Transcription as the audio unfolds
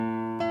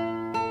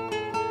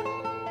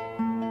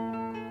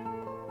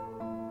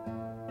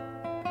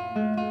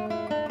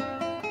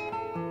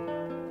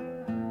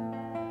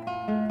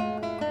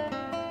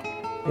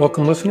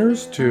Welcome,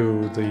 listeners,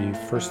 to the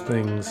First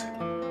Things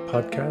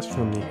podcast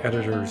from the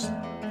editor's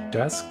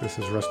desk. This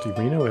is Rusty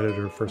Reno,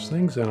 editor of First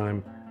Things, and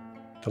I'm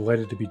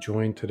delighted to be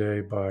joined today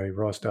by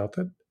Ross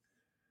Douthat,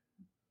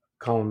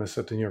 columnist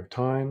at the New York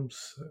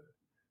Times,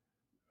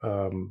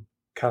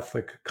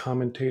 Catholic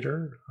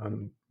commentator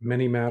on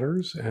many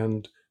matters,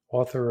 and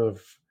author of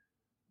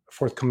a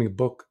forthcoming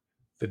book,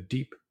 The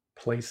Deep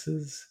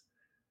Places.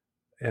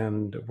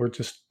 And we're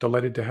just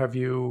delighted to have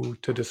you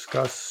to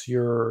discuss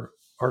your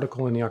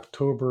article in the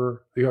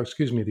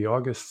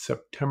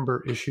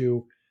August-September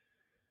issue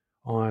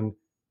on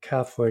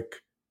Catholic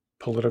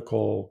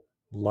political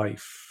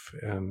life.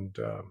 And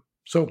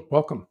so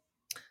welcome.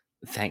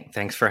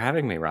 Thanks for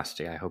having me,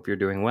 Rusty. I hope you're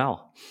doing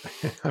well.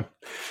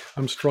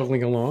 I'm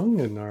struggling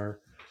along in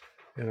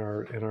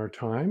our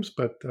times,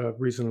 but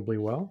reasonably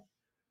well.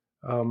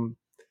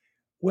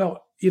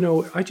 Well,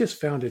 I just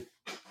found it.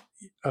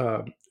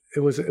 It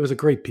was a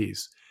great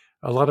piece.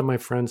 A lot of my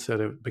friends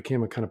said it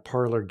became a kind of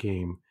parlor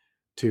game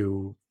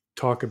to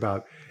talk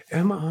about,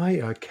 am I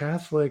a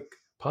Catholic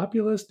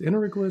populist,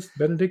 integralist,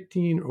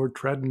 Benedictine, or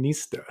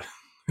Traditionalista?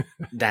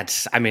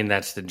 That's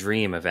the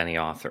dream of any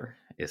author,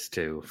 is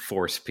to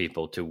force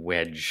people to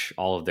wedge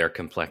all of their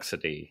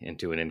complexity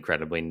into an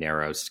incredibly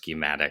narrow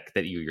schematic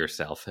that you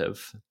yourself have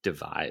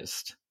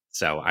devised.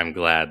 So I'm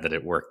glad that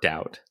it worked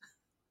out.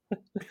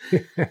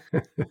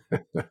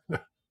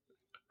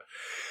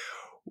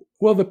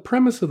 Well, the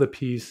premise of the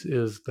piece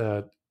is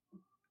that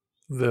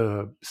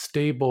the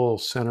stable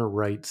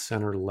center-right,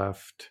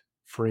 center-left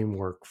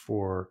framework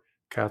for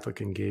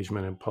Catholic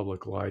engagement in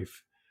public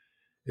life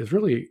is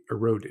really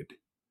eroded.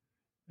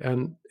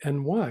 And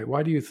why?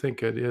 Why do you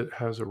think it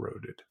has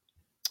eroded?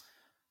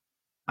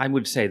 I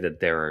would say that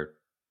there are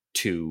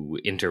two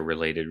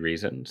interrelated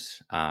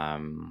reasons.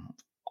 On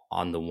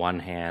the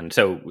one hand,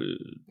 so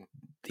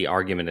the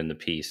argument in the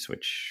piece,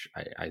 which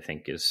I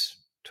think is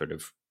sort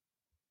of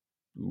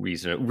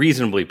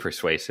reasonably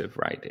persuasive,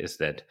 right, is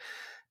that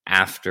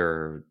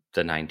after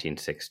the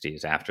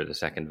 1960s, after the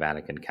Second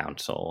Vatican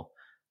Council,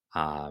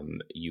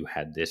 you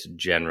had this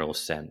general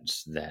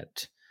sense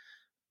that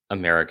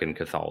American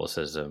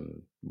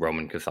Catholicism,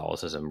 Roman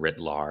Catholicism writ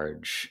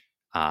large,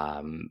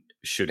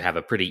 should have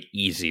a pretty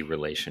easy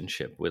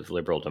relationship with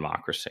liberal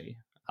democracy,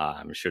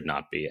 should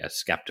not be as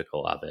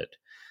skeptical of it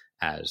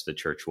as the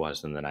church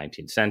was in the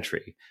 19th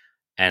century.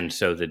 And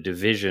so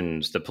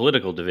the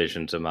political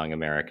divisions among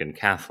American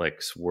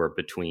Catholics were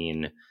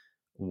between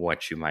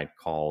what you might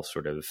call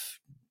sort of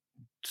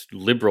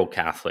liberal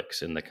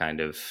Catholics in the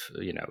kind of,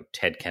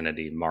 Ted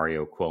Kennedy,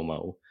 Mario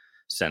Cuomo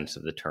sense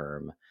of the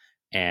term,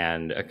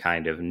 and a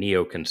kind of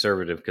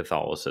neoconservative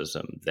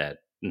Catholicism that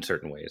in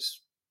certain ways,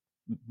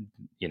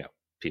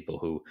 people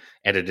who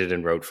edited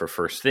and wrote for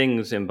First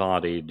Things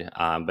embodied,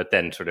 but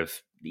then sort of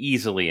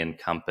easily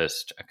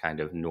encompassed a kind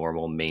of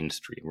normal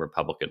mainstream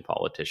Republican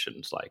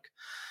politicians like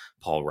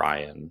Paul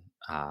Ryan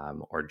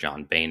or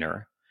John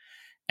Boehner.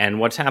 And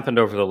what's happened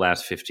over the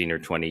last 15 or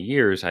 20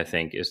 years, I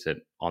think, is that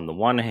on the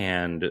one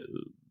hand,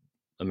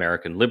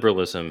 American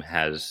liberalism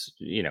has,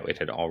 it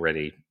had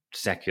already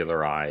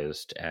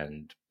secularized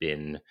and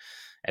been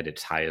at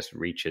its highest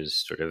reaches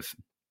sort of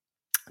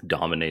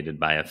dominated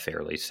by a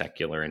fairly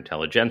secular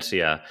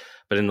intelligentsia.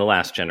 But in the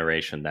last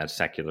generation, that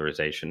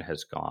secularization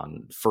has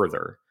gone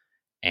further.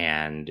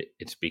 And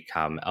it's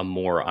become a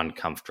more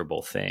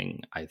uncomfortable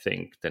thing, I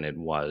think, than it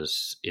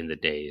was in the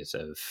days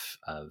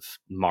of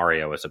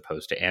Mario as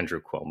opposed to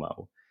Andrew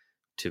Cuomo,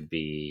 to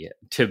be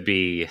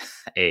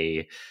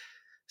a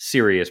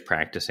serious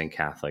practicing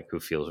Catholic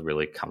who feels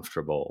really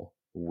comfortable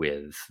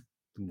with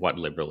what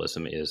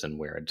liberalism is and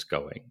where it's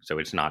going. So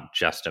it's not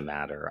just a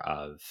matter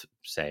of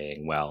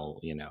saying,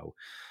 well,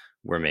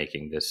 we're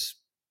making this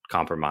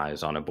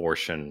compromise on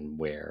abortion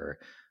where,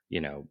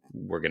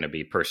 we're going to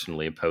be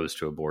personally opposed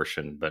to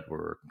abortion, but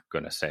we're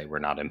going to say we're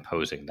not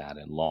imposing that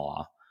in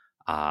law.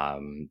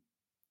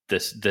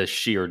 The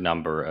sheer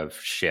number of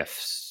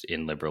shifts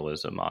in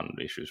liberalism on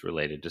issues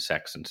related to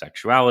sex and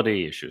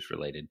sexuality, issues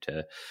related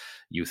to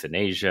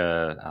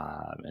euthanasia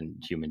and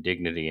human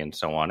dignity and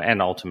so on,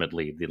 and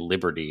ultimately the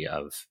liberty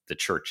of the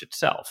church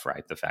itself,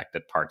 right? The fact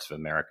that parts of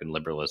American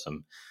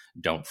liberalism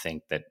don't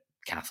think that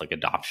Catholic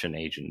adoption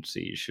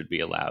agencies should be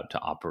allowed to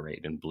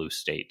operate in blue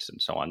states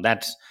and so on.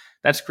 That's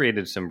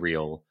created some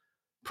real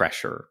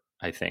pressure,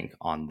 I think,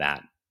 on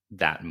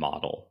that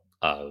model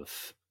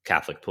of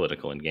Catholic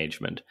political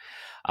engagement.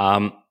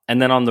 And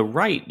then on the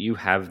right, you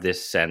have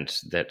this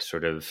sense that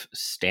sort of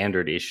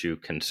standard issue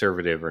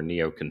conservative or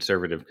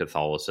neoconservative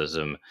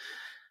Catholicism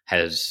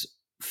has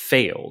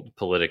failed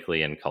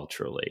politically and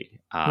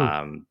culturally,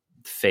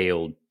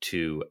 failed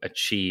to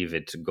achieve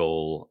its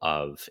goal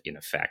of, in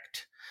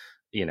effect,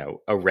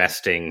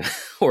 arresting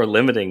or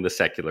limiting the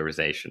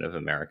secularization of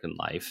American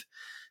life,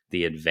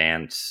 the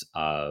advance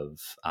of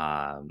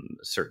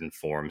certain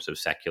forms of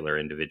secular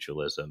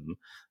individualism,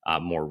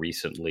 more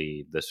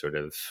recently, the sort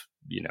of,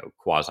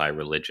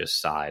 quasi-religious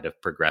side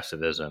of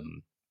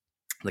progressivism,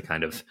 the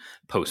kind of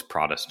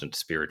post-Protestant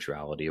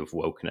spirituality of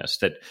wokeness,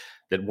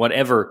 that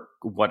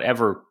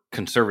whatever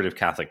conservative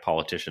Catholic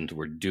politicians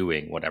were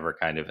doing, whatever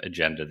kind of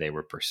agenda they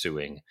were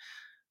pursuing,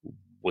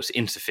 was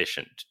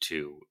insufficient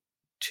to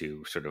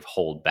sort of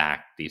hold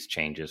back these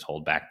changes,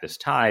 hold back this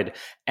tide.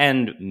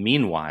 And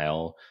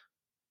meanwhile,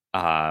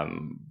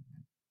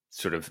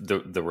 sort of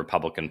the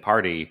Republican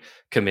Party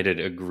committed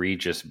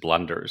egregious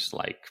blunders,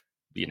 like,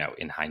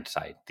 in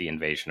hindsight, the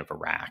invasion of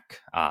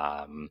Iraq,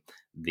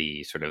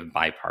 the sort of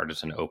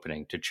bipartisan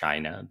opening to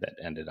China that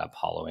ended up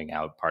hollowing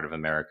out part of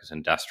America's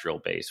industrial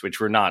base, which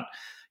were not,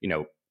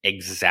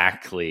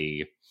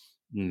 exactly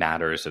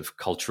matters of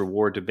culture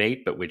war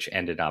debate, but which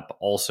ended up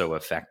also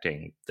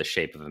affecting the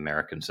shape of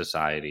American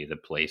society, the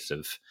place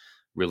of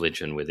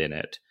religion within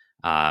it.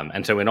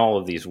 And so in all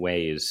of these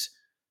ways,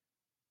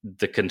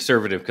 the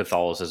conservative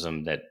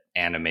Catholicism that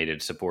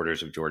animated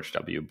supporters of George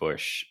W.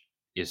 Bush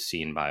is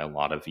seen by a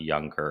lot of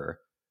younger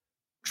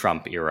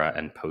Trump era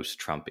and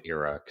post-Trump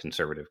era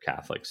conservative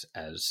Catholics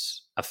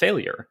as a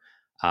failure.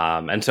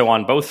 And so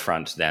on both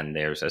fronts, then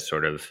there's a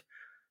sort of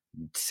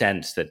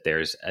sense that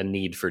there's a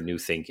need for new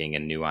thinking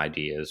and new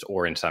ideas,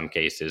 or in some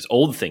cases,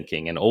 old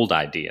thinking and old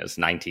ideas,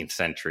 19th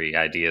century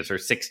ideas or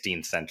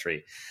 16th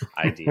century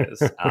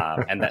ideas.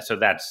 And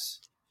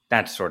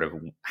that's sort of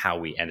how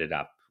we ended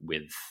up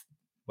with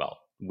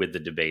the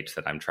debates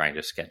that I'm trying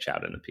to sketch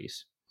out in the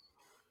piece.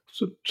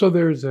 So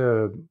there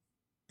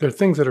are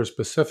things that are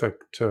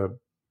specific to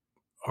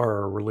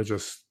our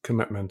religious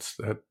commitments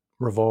that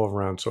revolve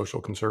around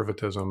social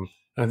conservatism.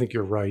 I think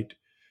you're right.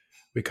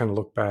 We kind of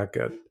look back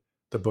at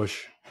the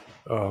Bush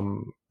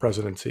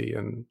presidency,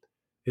 and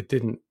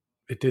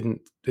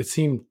it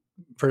seemed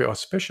very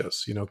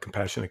auspicious,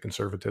 compassionate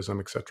conservatism,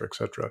 et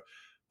cetera,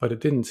 but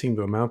it didn't seem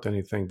to amount to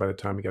anything by the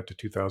time we got to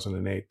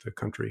 2008. The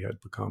country had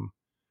become,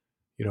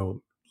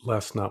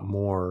 less, not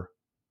more,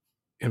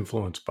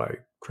 influenced by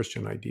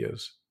Christian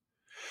ideas.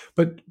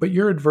 But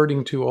you're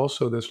adverting to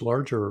also this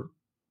larger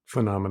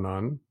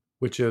phenomenon,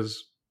 which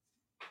is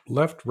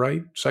left,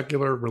 right,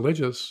 secular,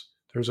 religious.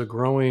 There's a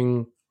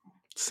growing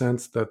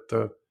sense that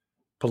the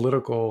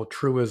political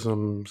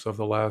truisms of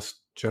the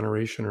last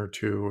generation or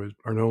two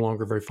are no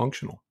longer very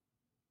functional.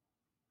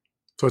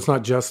 So it's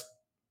not just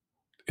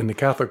in the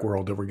Catholic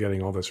world that we're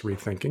getting all this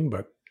rethinking,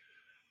 but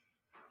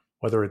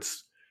whether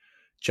it's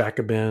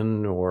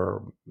Jacobin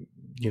or,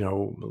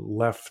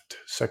 left,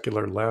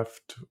 secular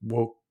left,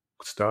 woke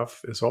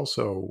stuff is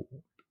also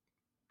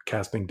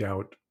casting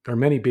doubt. There are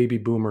many baby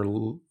boomer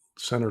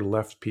center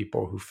left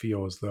people who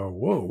feel as though,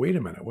 whoa, wait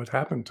a minute, what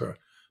happened to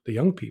the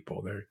young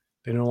people?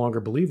 They no longer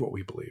believe what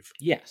we believe.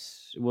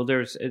 Yes. Well,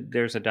 there's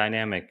a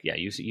dynamic. Yeah,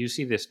 you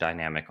see this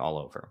dynamic all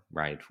over,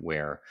 right?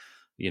 Where,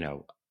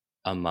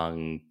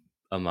 among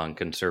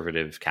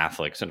conservative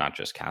Catholics, and not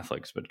just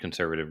Catholics, but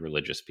conservative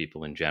religious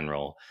people in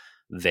general,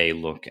 they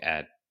look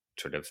at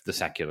sort of the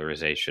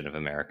secularization of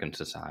American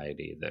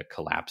society, the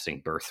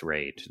collapsing birth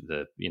rate,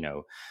 the,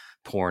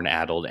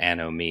 porn-addled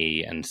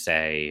anomie, and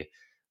say,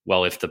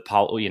 well, if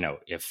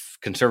if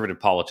conservative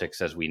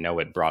politics as we know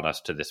it brought us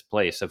to this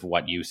place, of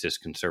what use is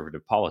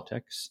conservative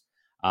politics?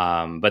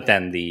 But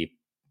then the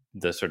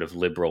sort of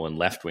liberal and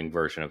left-wing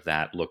version of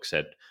that looks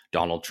at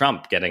Donald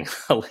Trump getting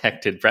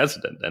elected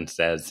president and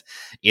says,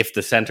 if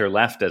the center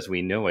left as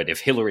we know it,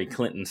 if Hillary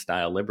Clinton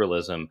style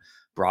liberalism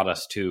brought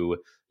us to,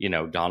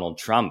 Donald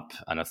Trump,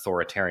 an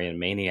authoritarian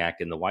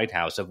maniac in the White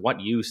House, of what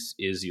use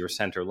is your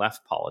center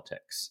left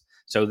politics?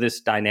 So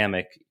this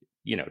dynamic,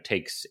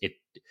 takes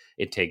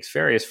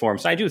various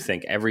forms. I do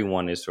think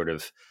everyone is sort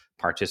of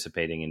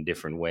participating in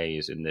different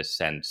ways in this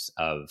sense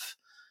of,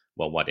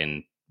 what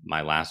in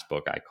my last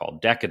book I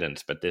called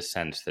decadence, but this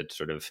sense that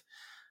sort of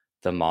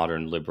the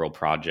modern liberal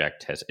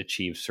project has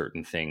achieved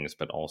certain things,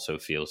 but also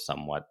feels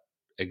somewhat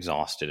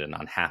exhausted and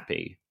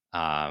unhappy.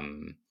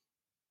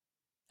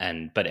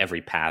 But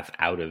every path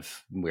out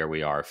of where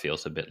we are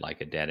feels a bit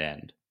like a dead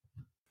end.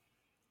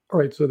 All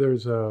right. So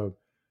there's a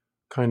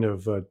kind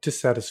of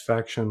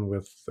dissatisfaction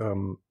with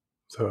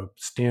the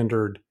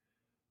standard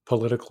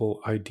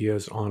political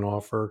ideas on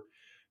offer.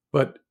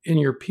 But in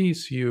your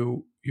piece,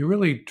 you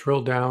really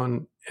drill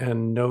down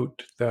and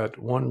note that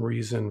one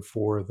reason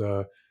for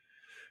the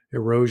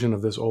erosion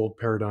of this old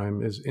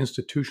paradigm is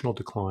institutional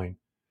decline.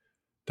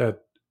 That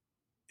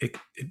it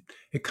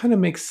kind of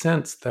makes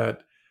sense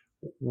that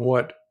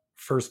what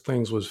First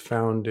Things was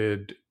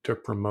founded to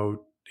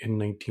promote in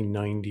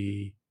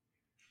 1990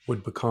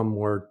 would become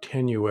more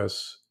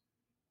tenuous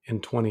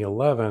in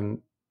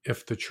 2011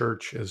 if the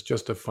church is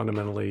just a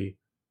fundamentally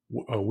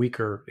a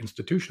weaker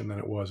institution than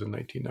it was in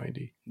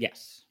 1990.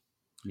 Yes,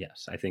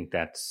 I think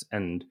that's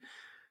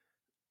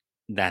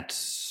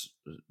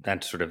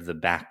sort of the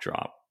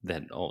backdrop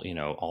that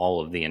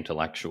all of the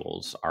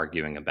intellectuals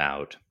arguing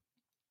about,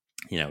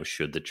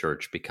 should the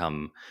church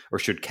become, or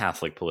should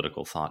Catholic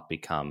political thought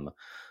become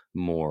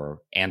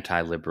more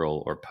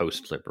anti-liberal or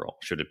post-liberal?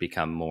 Should it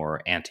become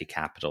more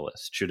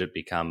anti-capitalist? Should it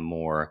become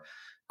more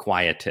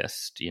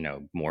quietist,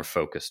 more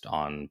focused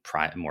on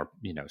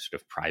sort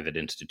of private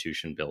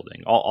institution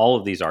building? All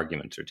of these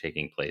arguments are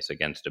taking place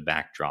against a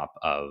backdrop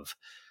of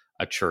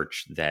a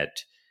church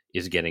that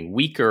is getting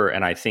weaker,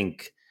 and I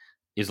think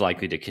is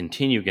likely to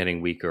continue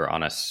getting weaker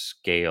on a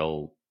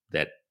scale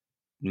that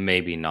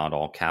maybe not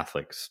all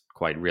Catholics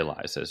quite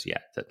realize as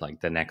yet, that like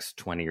the next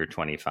 20 or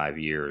 25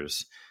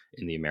 years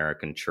in the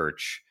American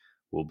church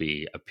will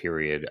be a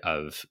period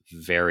of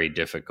very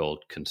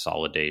difficult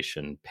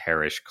consolidation,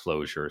 parish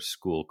closures,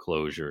 school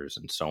closures,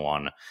 and so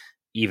on,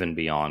 even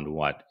beyond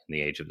what in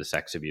the age of the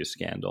sex abuse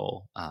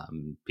scandal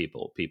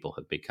people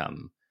have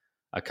become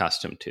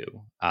accustomed to,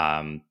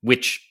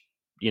 which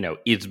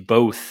is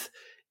both.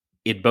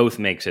 It both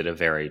makes it a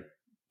very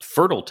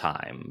fertile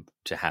time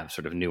to have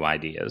sort of new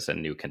ideas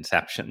and new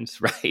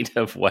conceptions, right?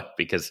 Of what,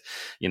 because,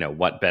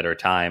 what better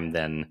time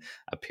than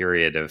a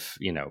period of,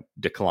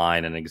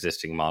 decline and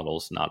existing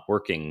models not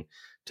working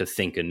to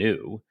think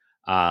anew.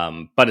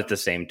 But at the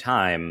same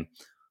time,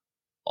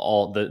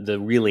 all the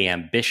really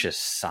ambitious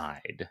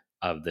side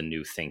of the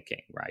new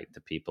thinking, right?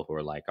 The people who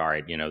are like, all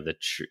right,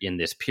 in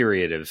this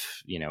period of,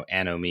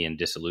 anomie and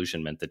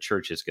disillusionment, the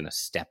church is going to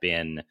step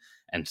in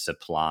and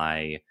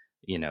supply,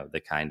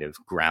 the kind of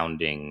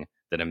grounding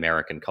that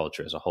American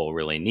culture as a whole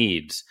really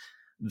needs.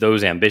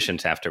 Those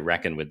ambitions have to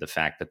reckon with the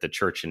fact that the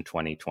church in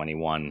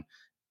 2021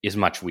 is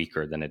much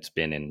weaker than it's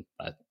been in,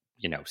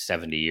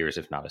 70 years,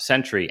 if not a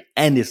century,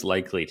 and is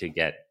likely to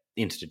get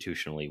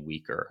institutionally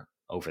weaker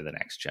over the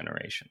next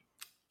generation.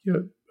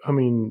 Yeah, I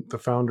mean, the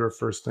founder of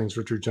First Things,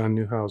 Richard John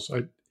Newhouse,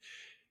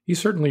 he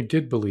certainly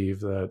did believe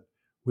that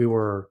we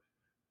were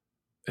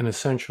an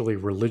essentially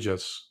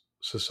religious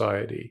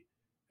society.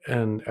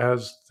 And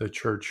as the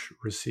church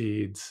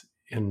recedes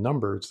in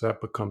numbers, that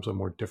becomes a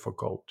more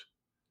difficult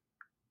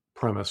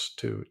premise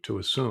to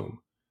assume.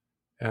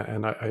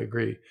 And I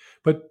agree.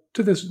 But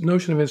to this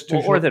notion of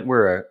institutional, or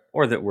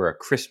that we're a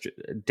Christian,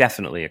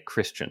 definitely a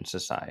Christian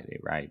society,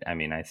 right? I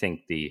mean, I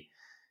think the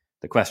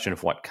question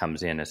of what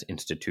comes in as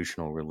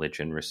institutional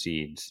religion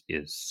recedes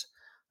is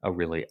a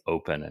really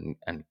open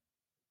and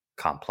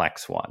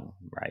complex one,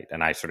 right?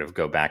 And I sort of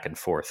go back and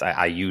forth.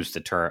 I use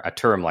a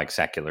term like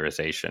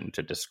secularization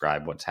to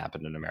describe what's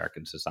happened in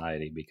American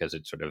society because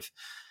it's sort of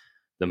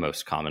the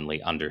most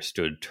commonly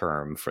understood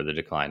term for the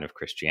decline of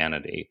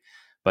Christianity.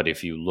 But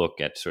if you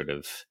look at sort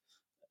of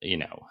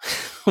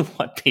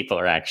what people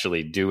are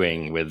actually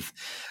doing with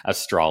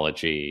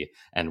astrology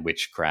and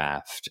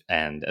witchcraft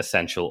and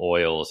essential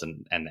oils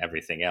and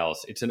everything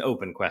else, it's an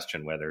open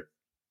question whether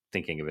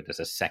thinking of it as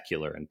a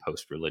secular and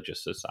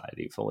post-religious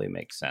society fully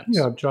makes sense.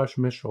 Yeah, Josh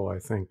Mitchell, I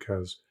think,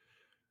 has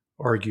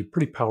argued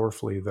pretty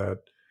powerfully that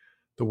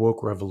the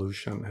woke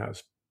revolution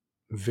has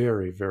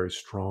very, very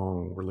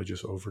strong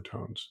religious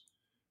overtones,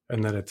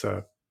 and that it's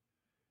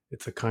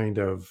a kind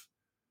of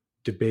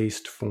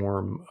debased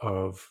form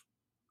of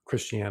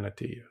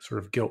Christianity,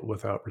 sort of guilt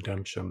without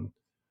redemption.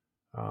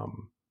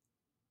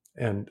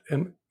 And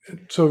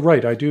so,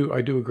 right, I do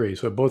agree.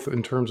 So both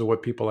in terms of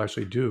what people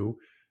actually do,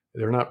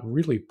 they're not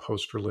really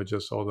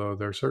post-religious, although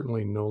they're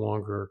certainly no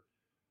longer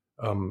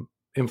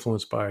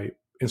influenced by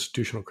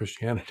institutional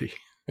Christianity.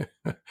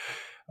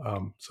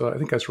 So I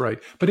think that's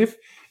right. But if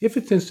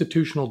it's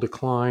institutional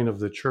decline of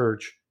the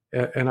church,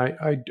 and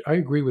I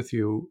agree with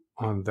you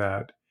on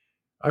that,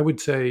 I would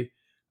say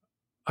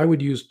I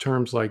would use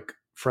terms like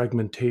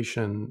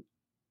fragmentation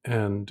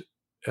and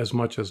as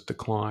much as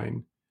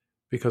decline,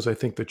 because I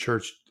think the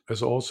church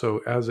is also,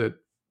 as it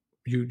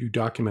you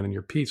document in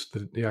your piece,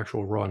 the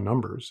actual raw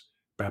numbers,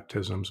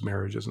 baptisms,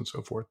 marriages, and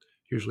so forth,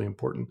 hugely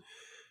important.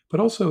 But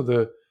also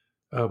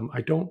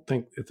I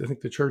think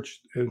the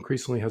church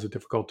increasingly has a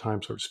difficult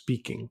time sort of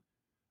speaking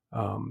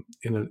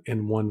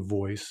in one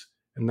voice,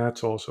 and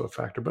that's also a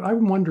factor. But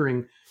I'm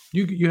wondering,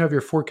 you have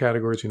your four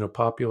categories,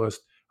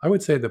 populist. I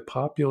would say the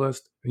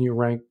populist, and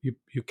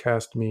you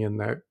cast me in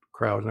that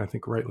crowd, and I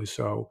think rightly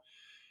so.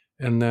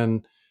 And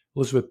then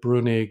Elizabeth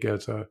Brunig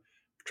as a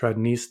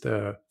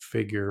Tradnista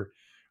figure.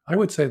 I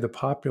would say the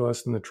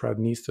populists and the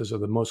Tradnistas are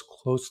the most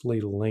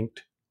closely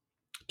linked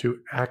to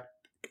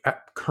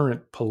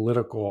current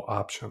political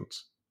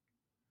options.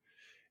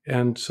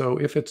 And so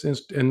if it's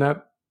in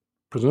that,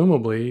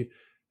 presumably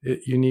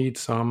you need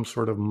some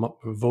sort of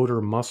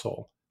voter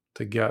muscle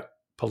to get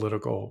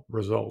political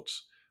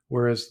results.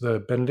 Whereas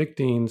the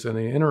Benedictines and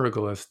the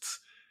Interregalists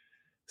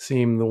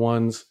seem the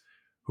ones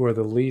who are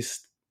the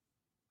least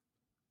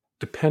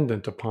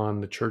dependent upon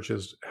the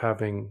churches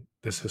having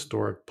this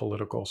historic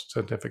political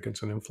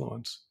significance and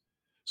influence.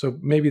 So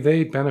maybe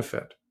they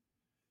benefit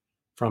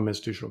from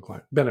institutional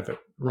decline. Benefit,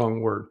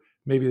 wrong word.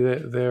 Maybe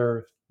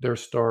their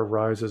star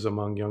rises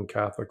among young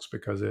Catholics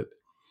because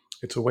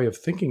it's a way of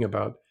thinking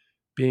about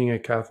being a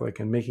Catholic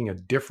and making a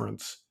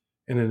difference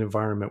in an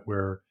environment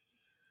where,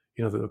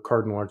 the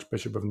Cardinal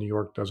Archbishop of New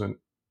York doesn't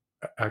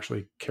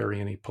actually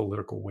carry any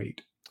political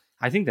weight.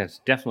 I think that's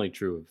definitely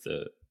true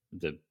of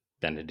the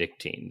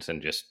Benedictines,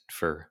 and just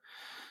for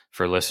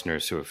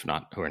listeners who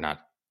are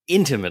not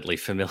intimately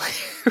familiar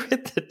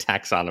with the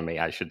taxonomy,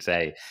 I should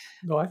say.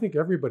 No, I think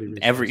everybody reads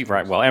those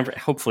Right. things. Well,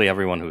 hopefully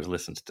everyone who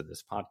listens to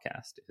this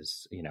podcast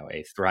is,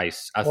 a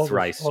thrice All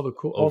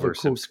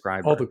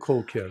oversubscriber. the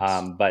cool kids,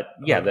 But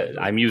yeah, the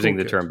I'm cool using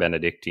the kids. term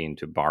Benedictine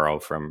to borrow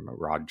from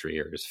Rod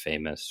Dreher's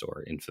famous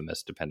or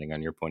infamous, depending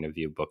on your point of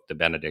view, book, The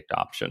Benedict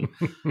Option.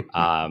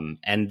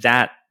 And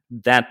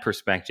that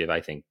perspective,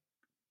 I think,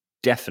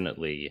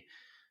 definitely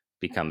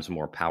becomes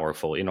more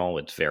powerful in all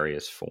its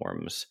various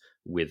forms,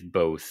 with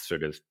both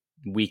sort of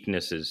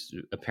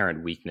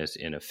apparent weakness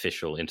in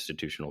official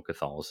institutional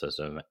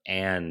Catholicism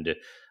and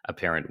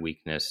apparent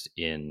weakness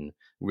in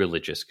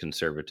religious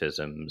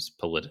conservatism's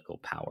political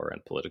power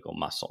and political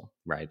muscle,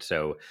 right?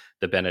 So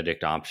the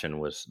Benedict Option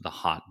was the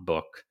hot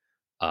book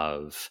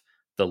of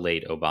the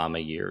late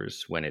Obama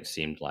years, when it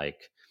seemed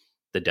like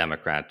the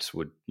Democrats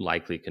would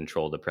likely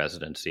control the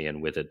presidency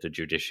and with it the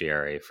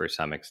judiciary for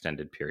some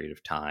extended period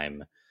of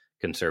time.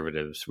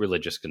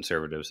 Religious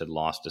conservatives, had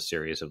lost a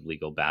series of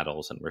legal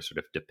battles and were sort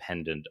of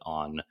dependent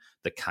on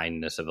the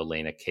kindness of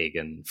Elena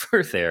Kagan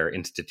for their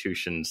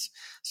institution's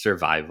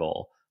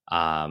survival.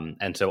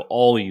 And so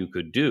all you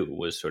could do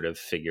was sort of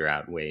figure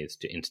out ways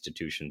to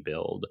institution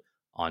build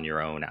on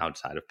your own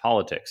outside of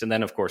politics. And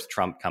then, of course,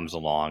 Trump comes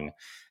along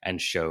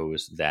and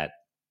shows that,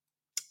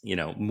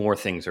 more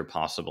things are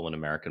possible in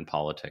American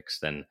politics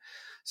than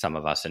some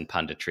of us in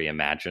punditry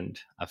imagined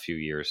a few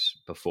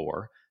years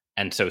before.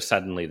 And so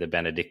suddenly the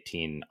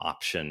Benedictine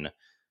option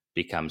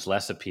becomes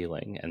less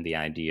appealing, and the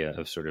idea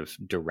of sort of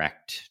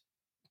direct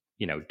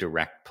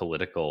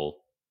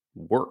political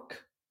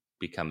work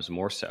becomes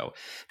more so.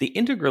 The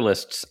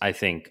integralists, I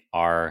think,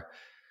 are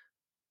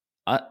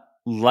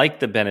like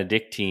the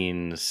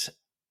Benedictines.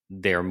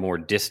 They're more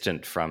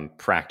distant from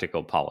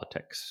practical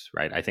politics,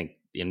 right? I think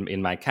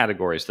in my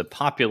categories, the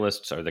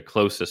populists are the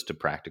closest to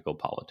practical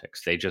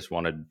politics. They just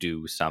want to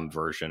do some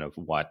version of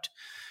what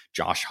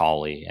Josh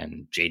Hawley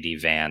and J.D.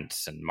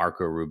 Vance and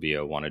Marco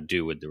Rubio want to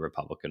do with the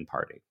Republican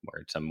Party,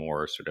 where it's a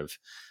more sort of,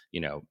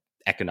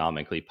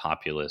 economically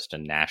populist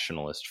and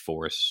nationalist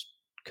force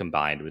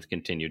combined with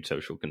continued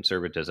social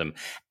conservatism.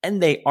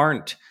 And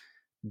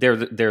they're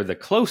the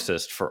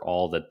closest, for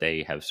all that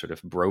they have sort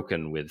of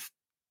broken with,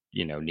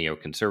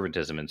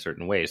 neoconservatism in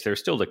certain ways. They're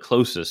still the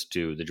closest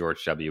to the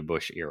George W.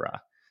 Bush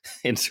era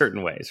in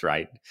certain ways,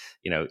 right?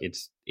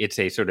 It's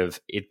a sort of,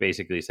 it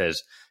basically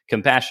says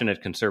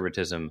compassionate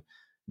conservatism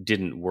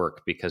didn't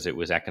work because it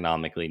was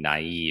economically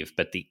naive,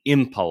 but the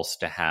impulse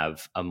to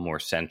have a more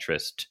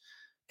centrist,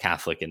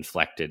 Catholic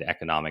inflected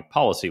economic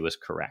policy was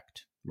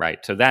correct,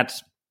 right? So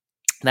that's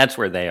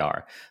where they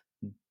are.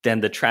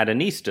 Then the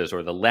Tradinistas,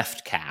 or the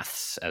left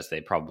Caths, as they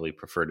probably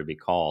prefer to be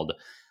called,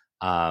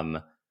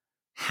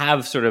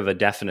 have sort of a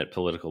definite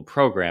political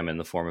program in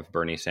the form of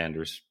Bernie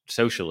Sanders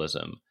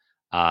socialism.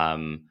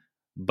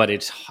 But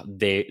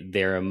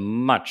they're a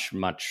much,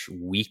 much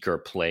weaker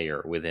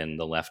player within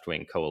the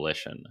left-wing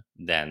coalition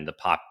than the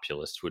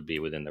populists would be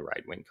within the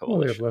right-wing Well,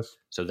 they have coalition. less.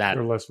 So There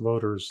are less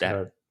voters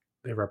that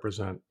they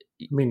represent.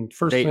 I mean,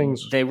 first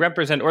things they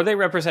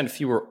represent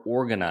fewer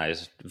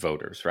organized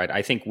voters, right?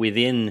 I think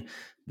within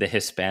the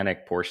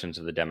Hispanic portions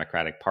of the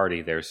Democratic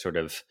Party, there's sort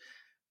of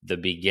the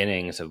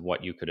beginnings of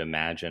what you could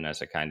imagine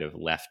as a kind of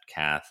left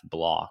Cath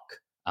bloc.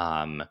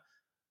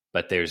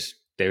 But there's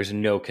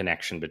no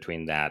connection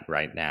between that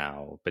right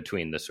now,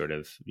 between the sort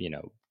of,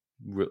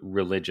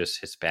 religious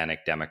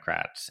Hispanic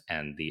Democrats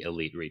and the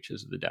elite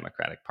reaches of the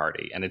Democratic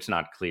Party. And it's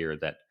not clear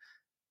that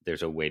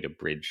there's a way to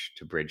bridge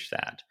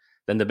that.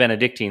 Then the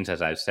Benedictines,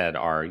 as I've said,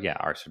 are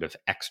sort of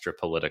extra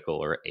political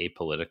or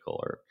apolitical,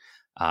 or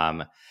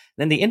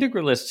then the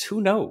integralists,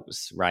 who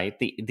knows, right?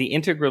 The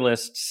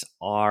integralists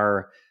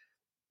are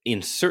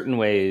in certain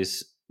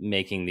ways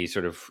making these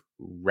sort of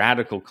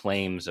radical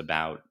claims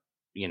about,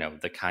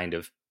 the kind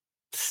of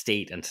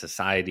state and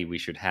society we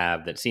should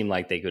have, that seem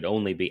like they could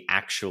only be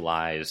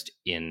actualized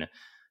in,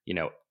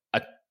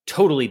 a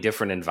totally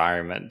different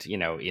environment,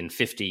 in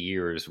 50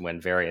 years, when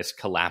various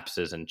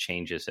collapses and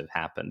changes have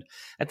happened.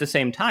 At the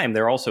same time,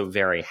 they're also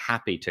very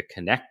happy to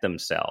connect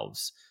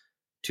themselves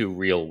to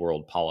real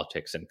world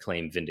politics and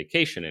claim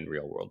vindication in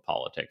real world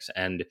politics.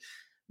 And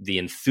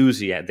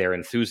their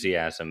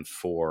enthusiasm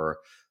for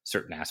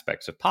certain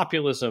aspects of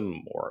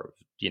populism, or,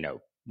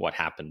 what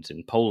happens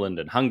in Poland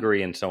and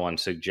Hungary and so on,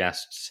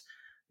 suggests,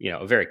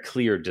 a very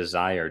clear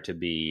desire to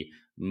be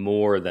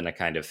more than a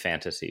kind of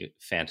fantasy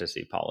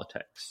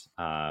politics.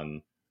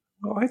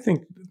 Well, I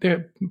think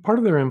part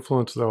of their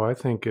influence, though, I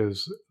think,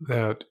 is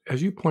that,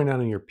 as you point out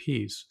in your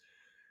piece,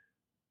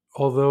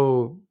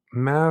 although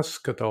mass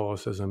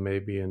Catholicism may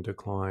be in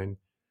decline,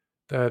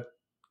 that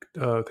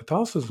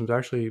Catholicism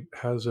actually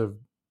has a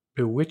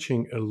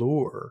bewitching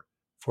allure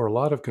for a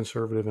lot of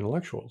conservative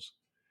intellectuals.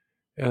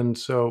 And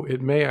so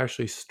it may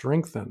actually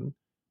strengthen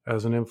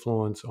as an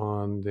influence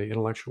on the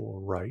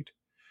intellectual right.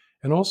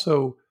 And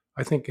also,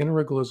 I think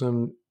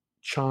integralism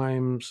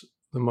chimes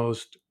the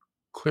most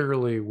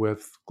clearly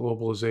with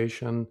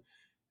globalization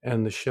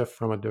and the shift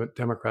from a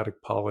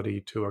democratic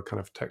polity to a kind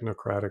of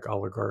technocratic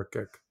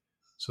oligarchic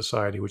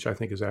society, which I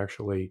think is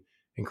actually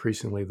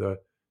increasingly the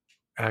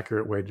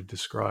accurate way to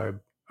describe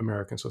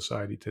American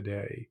society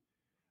today.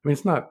 I mean,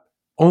 it's not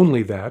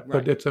only that,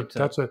 but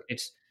Right.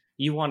 It's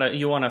you want a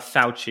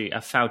Fauci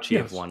of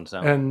yes. one's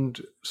own.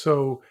 And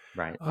so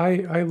Right.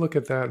 I look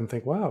at that and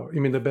think, wow, I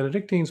mean, the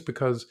Benedictines,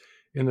 because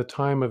in the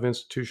time of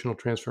institutional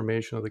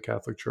transformation of the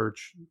Catholic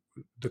Church,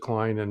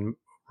 decline in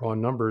raw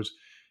numbers,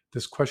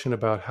 this question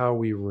about how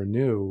we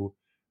renew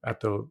at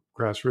the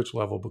grassroots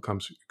level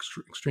becomes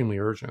extremely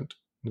urgent.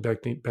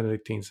 The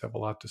Benedictines have a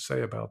lot to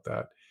say about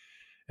that.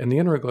 And the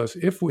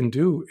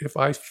Interregnum, if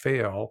I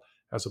fail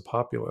as a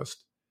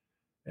populist,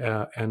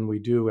 and we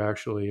do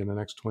actually in the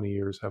next 20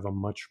 years have a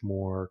much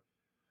more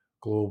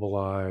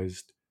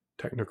globalized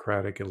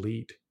technocratic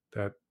elite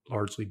that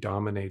largely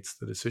dominates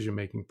the decision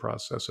making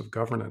process of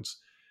governance,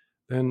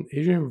 then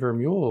Adrian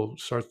Vermeule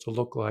starts to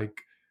look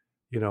like,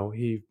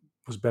 he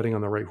was betting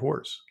on the right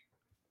horse.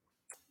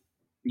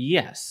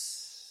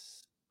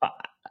 Yes.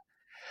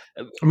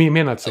 I mean, he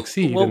may not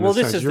succeed in the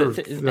This sense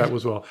is that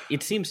was well.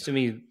 it seems to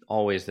me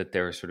always that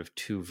there are sort of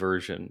two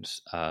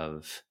versions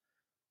of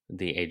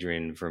the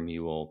Adrian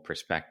Vermeule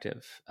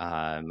perspective.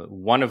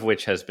 One of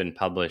which has been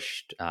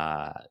published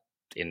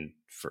in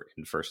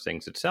First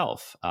Things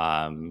itself,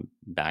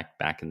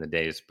 back in the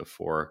days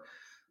before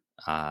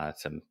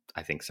some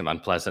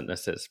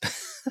unpleasantnesses,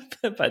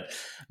 but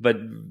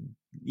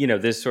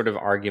this sort of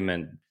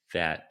argument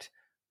that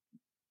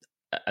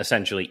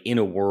essentially in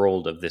a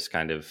world of this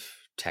kind of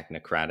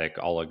technocratic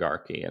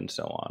oligarchy and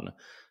so on,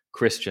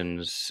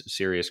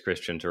 serious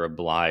Christians are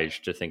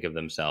obliged to think of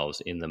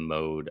themselves in the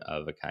mode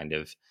of a kind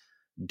of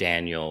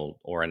Daniel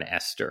or an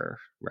Esther,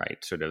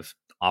 right? Sort of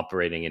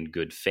operating in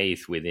good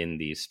faith within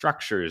these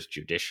structures,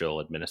 judicial,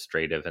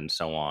 administrative, and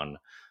so on,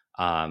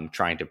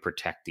 trying to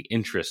protect the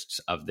interests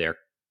of their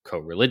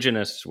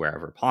co-religionists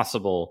wherever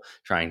possible,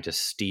 trying to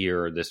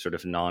steer this sort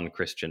of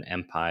non-Christian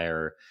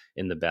empire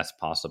in the best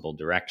possible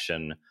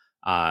direction,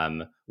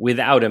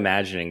 without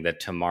imagining that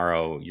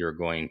tomorrow you're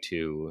going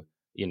to,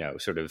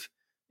 sort of,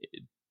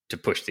 to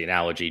push the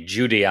analogy,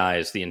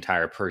 Judaize the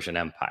entire Persian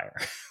Empire,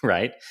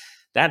 right?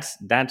 That's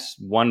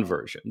one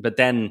version. But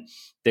then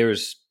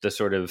there's the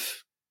sort of,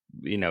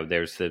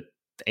 there's the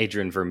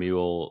Adrian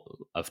Vermeule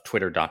of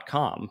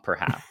Twitter.com,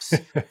 perhaps,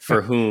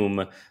 for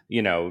whom,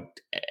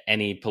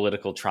 any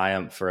political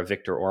triumph for a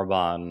Viktor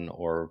Orban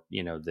or,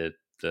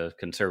 the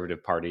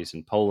conservative parties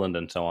in Poland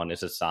and so on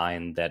is a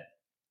sign that,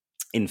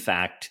 in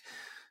fact,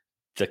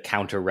 the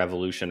counter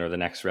revolution or the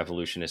next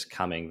revolution is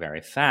coming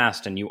very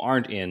fast, and you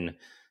aren't in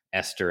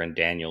Esther and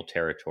Daniel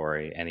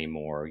territory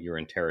anymore. You're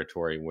in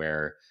territory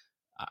where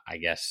I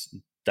guess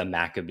the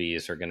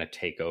Maccabees are going to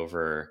take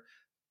over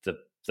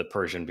the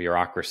Persian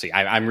bureaucracy.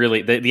 I'm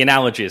really the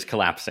analogy is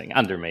collapsing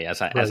under me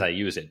as I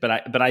use it. But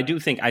I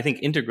think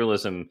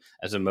integralism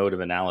as a mode of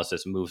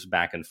analysis moves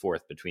back and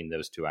forth between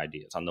those two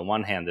ideas. On the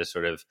one hand, this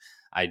sort of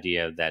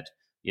idea that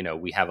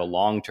we have a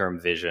long-term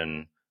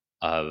vision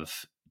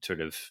of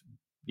sort of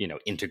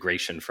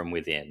integration from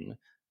within.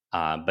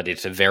 But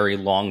it's a very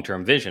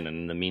long-term vision. And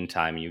in the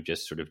meantime, you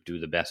just sort of do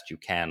the best you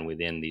can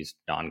within these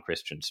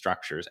non-Christian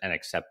structures and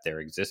accept their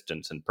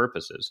existence and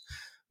purposes,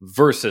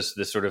 versus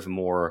this sort of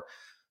more,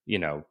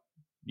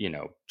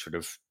 sort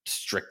of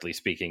strictly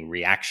speaking,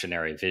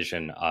 reactionary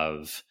vision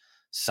of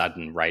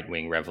sudden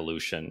right-wing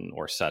revolution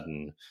or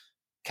sudden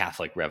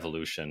Catholic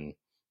revolution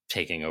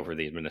taking over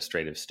the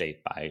administrative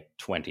state by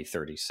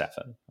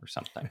 2037 or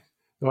something.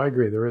 No, I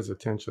agree. There is a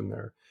tension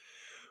there.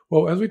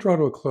 Well, as we draw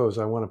to a close,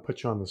 I want to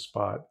put you on the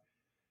spot.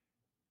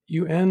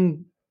 You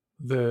end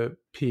the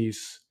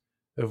piece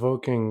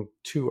evoking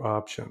two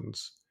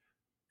options.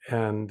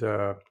 And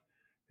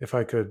if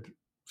I could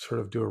sort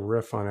of do a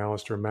riff on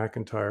Alistair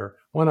McIntyre,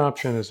 one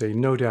option is a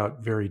no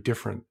doubt very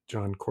different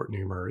John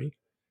Courtney Murray,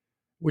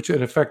 which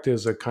in effect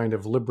is a kind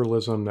of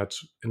liberalism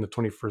that's in the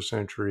 21st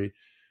century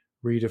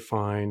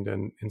redefined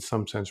and in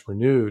some sense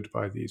renewed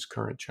by these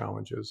current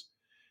challenges.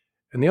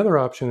 And the other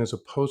option is a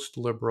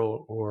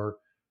post-liberal or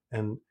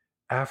an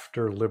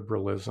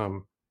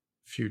after-liberalism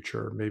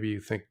future. Maybe you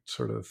think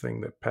sort of the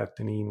thing that Pat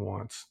Deneen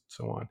wants,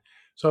 so on.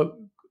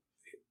 So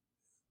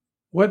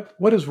what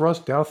does Ross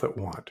Douthat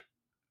want?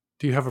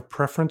 Do you have a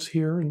preference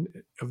here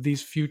of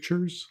these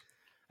futures?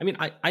 I mean,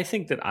 I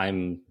think that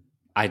I'm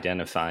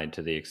identified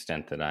to the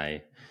extent that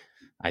I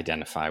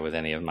identify with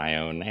any of my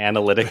own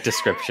analytic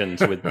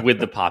descriptions with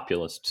the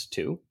populists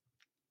too,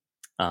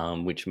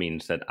 which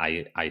means that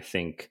I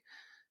think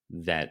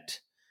that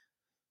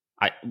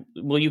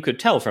you could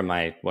tell from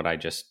what I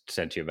just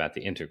said to you about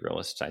the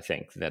integralists. I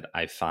think that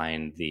I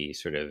find the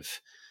sort of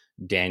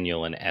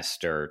Daniel and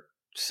Esther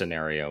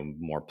scenario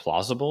more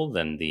plausible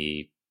than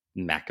the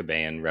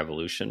Maccabean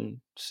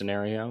revolution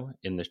scenario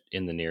in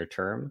the near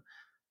term.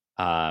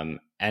 And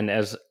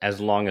as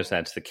long as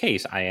that's the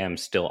case, I am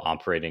still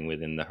operating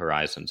within the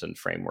horizons and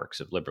frameworks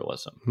of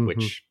liberalism,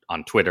 which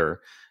on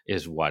Twitter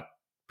is what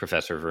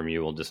Professor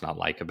Vermeule does not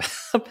like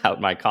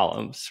about my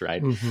columns,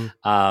 right?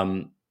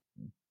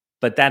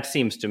 But that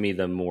seems to me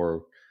the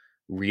more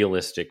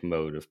realistic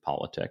mode of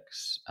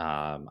politics.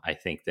 I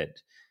think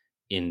that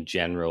in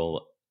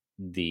general,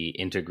 the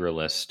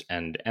integralist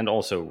and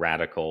also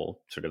radical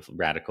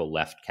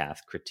left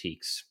Cath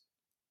critiques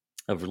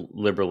of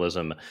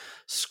liberalism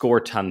score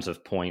tons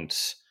of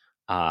points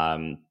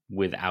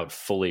without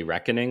fully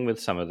reckoning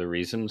with some of the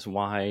reasons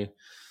why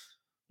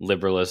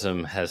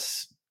liberalism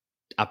has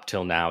up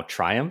till now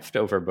triumphed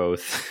over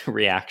both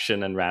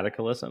reaction and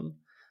radicalism.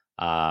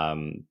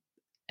 And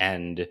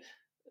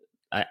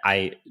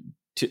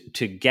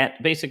to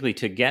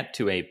get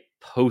to a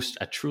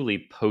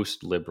truly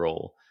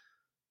post-liberal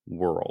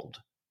world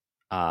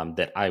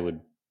that I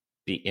would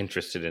be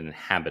interested in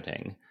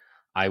inhabiting,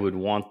 I would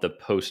want the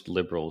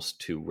post-liberals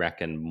to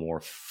reckon more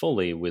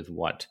fully with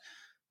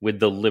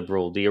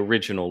the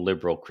original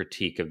liberal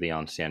critique of the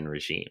ancien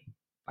regime,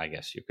 I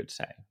guess you could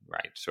say,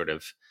 right? Sort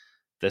of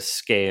the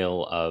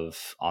scale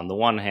of, on the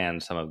one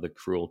hand, some of the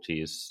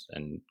cruelties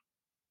and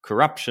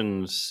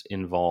corruptions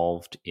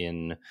involved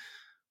in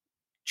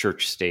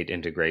church-state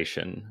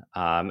integration,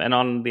 and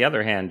on the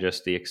other hand,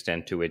 just the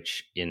extent to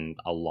which, in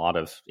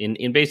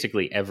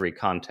basically every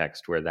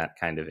context where that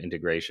kind of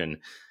integration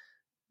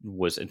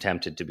was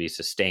attempted to be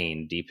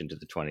sustained deep into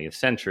the 20th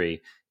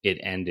century, it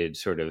ended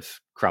sort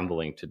of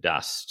crumbling to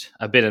dust,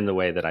 a bit in the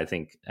way that I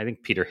think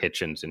Peter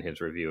Hitchens, in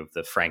his review of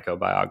the Franco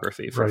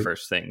biography for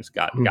First Things,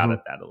 got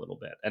at that a little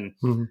bit. And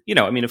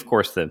of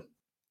course, that's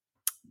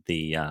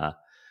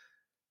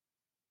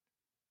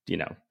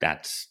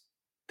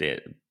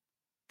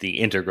the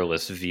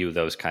integralists view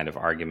those kind of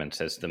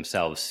arguments as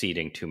themselves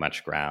ceding too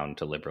much ground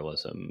to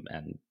liberalism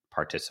and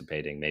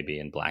participating maybe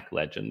in black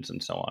legends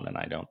and so on. And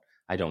I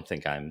don't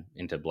think I'm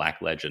into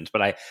black legends,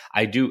 but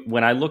I do.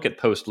 When I look at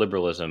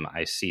post-liberalism,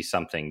 I see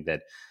something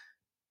that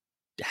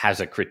has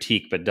a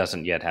critique but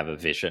doesn't yet have a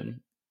vision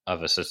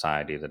of a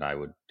society that I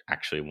would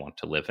actually want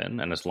to live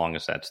in. And as long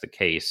as that's the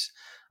case,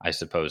 I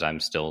suppose I'm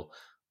still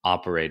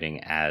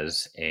operating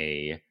as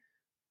a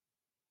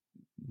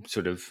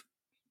sort of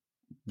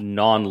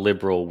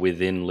non-liberal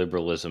within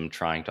liberalism,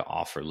 trying to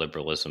offer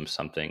liberalism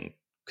something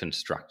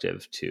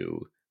constructive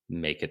to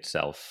make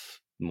itself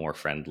more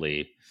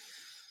friendly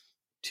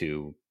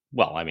to,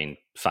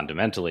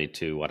 fundamentally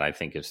to what I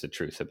think is the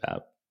truth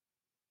about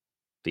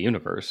the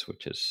universe,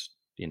 which is,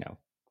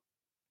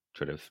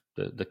 sort of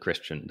the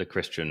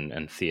Christian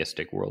and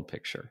theistic world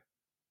picture.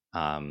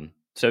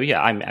 So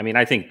yeah,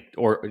 I think,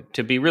 or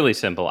to be really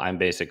simple, I'm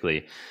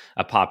basically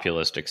a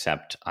populist,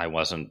 except I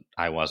wasn't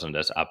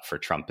as up for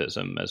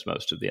Trumpism as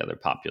most of the other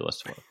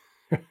populists were.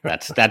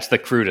 That's the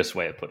crudest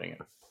way of putting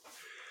it.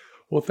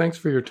 Well, thanks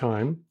for your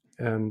time,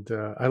 and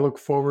I look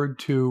forward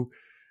to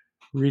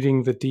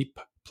reading The Deep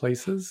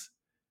Places,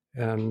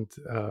 and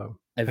a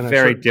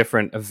very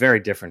different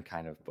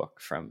kind of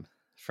book from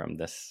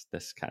this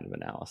kind of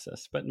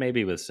analysis, but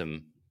maybe with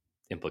some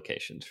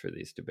implications for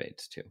these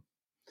debates too.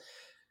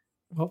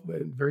 Well,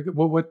 very good.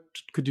 Well, what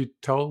could you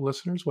tell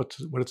listeners what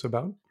it's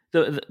about?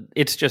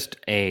 It's just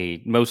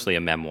mostly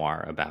a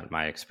memoir about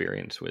my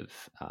experience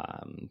with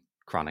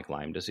chronic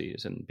Lyme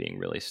disease and being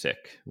really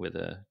sick with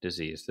a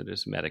disease that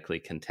is medically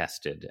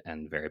contested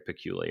and very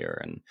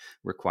peculiar and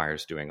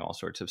requires doing all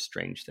sorts of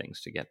strange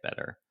things to get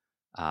better.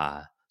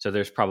 So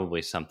there's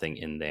probably something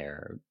in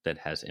there that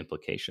has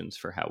implications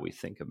for how we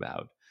think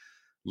about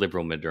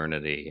liberal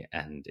modernity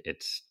and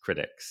its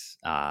critics,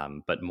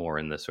 but more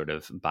in the sort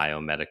of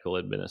biomedical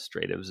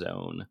administrative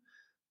zone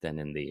than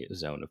in the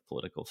zone of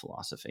political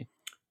philosophy.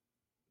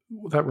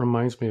 Well, that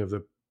reminds me of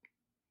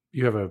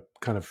you have a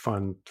kind of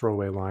fun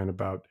throwaway line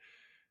about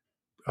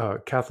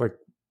Catholic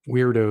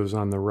weirdos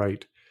on the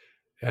right.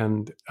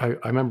 And I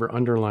remember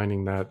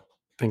underlining that,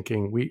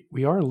 thinking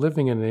we are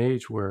living in an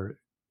age where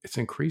it's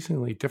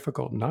increasingly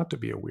difficult not to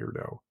be a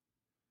weirdo.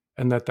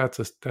 And that's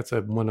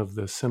one of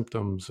the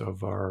symptoms of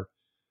the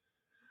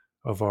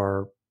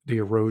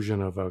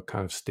erosion of a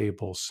kind of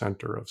stable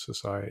center of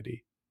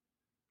society.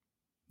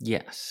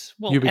 Yes.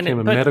 Well, you became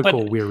a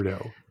medical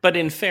weirdo. But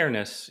in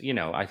fairness,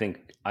 I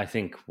think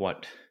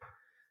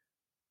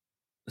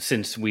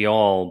since we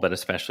all, but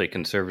especially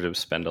conservatives,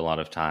 spend a lot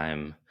of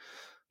time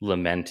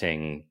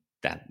lamenting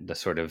that the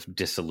sort of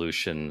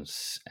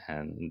dissolutions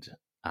and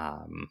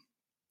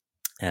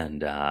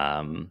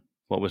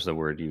what was the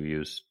word you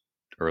used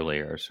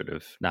earlier? Sort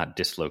of not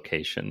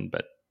dislocation,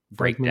 but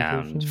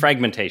breakdowns,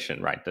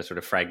 fragmentation, right? The sort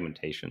of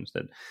fragmentations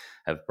that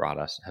have brought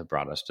us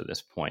to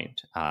this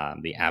point.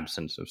 The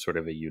absence of sort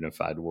of a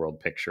unified world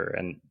picture,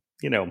 and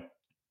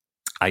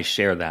I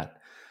share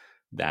that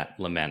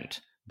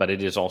lament. But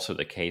it is also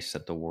the case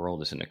that the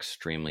world is an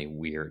extremely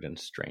weird and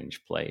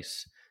strange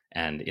place.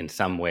 And in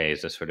some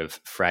ways, a sort of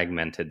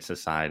fragmented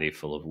society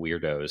full of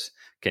weirdos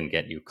can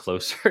get you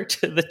closer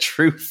to the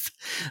truth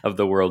of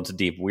the world's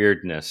deep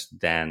weirdness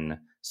than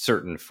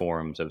certain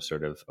forms of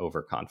sort of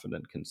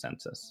overconfident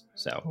consensus.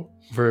 So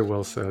very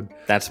well said.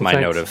 That's my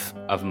note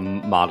of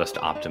modest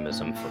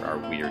optimism for our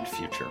weird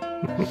future.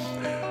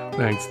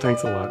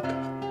 Thanks a lot.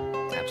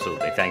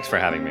 Absolutely. Thanks for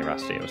having me,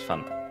 Rusty. It was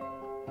fun.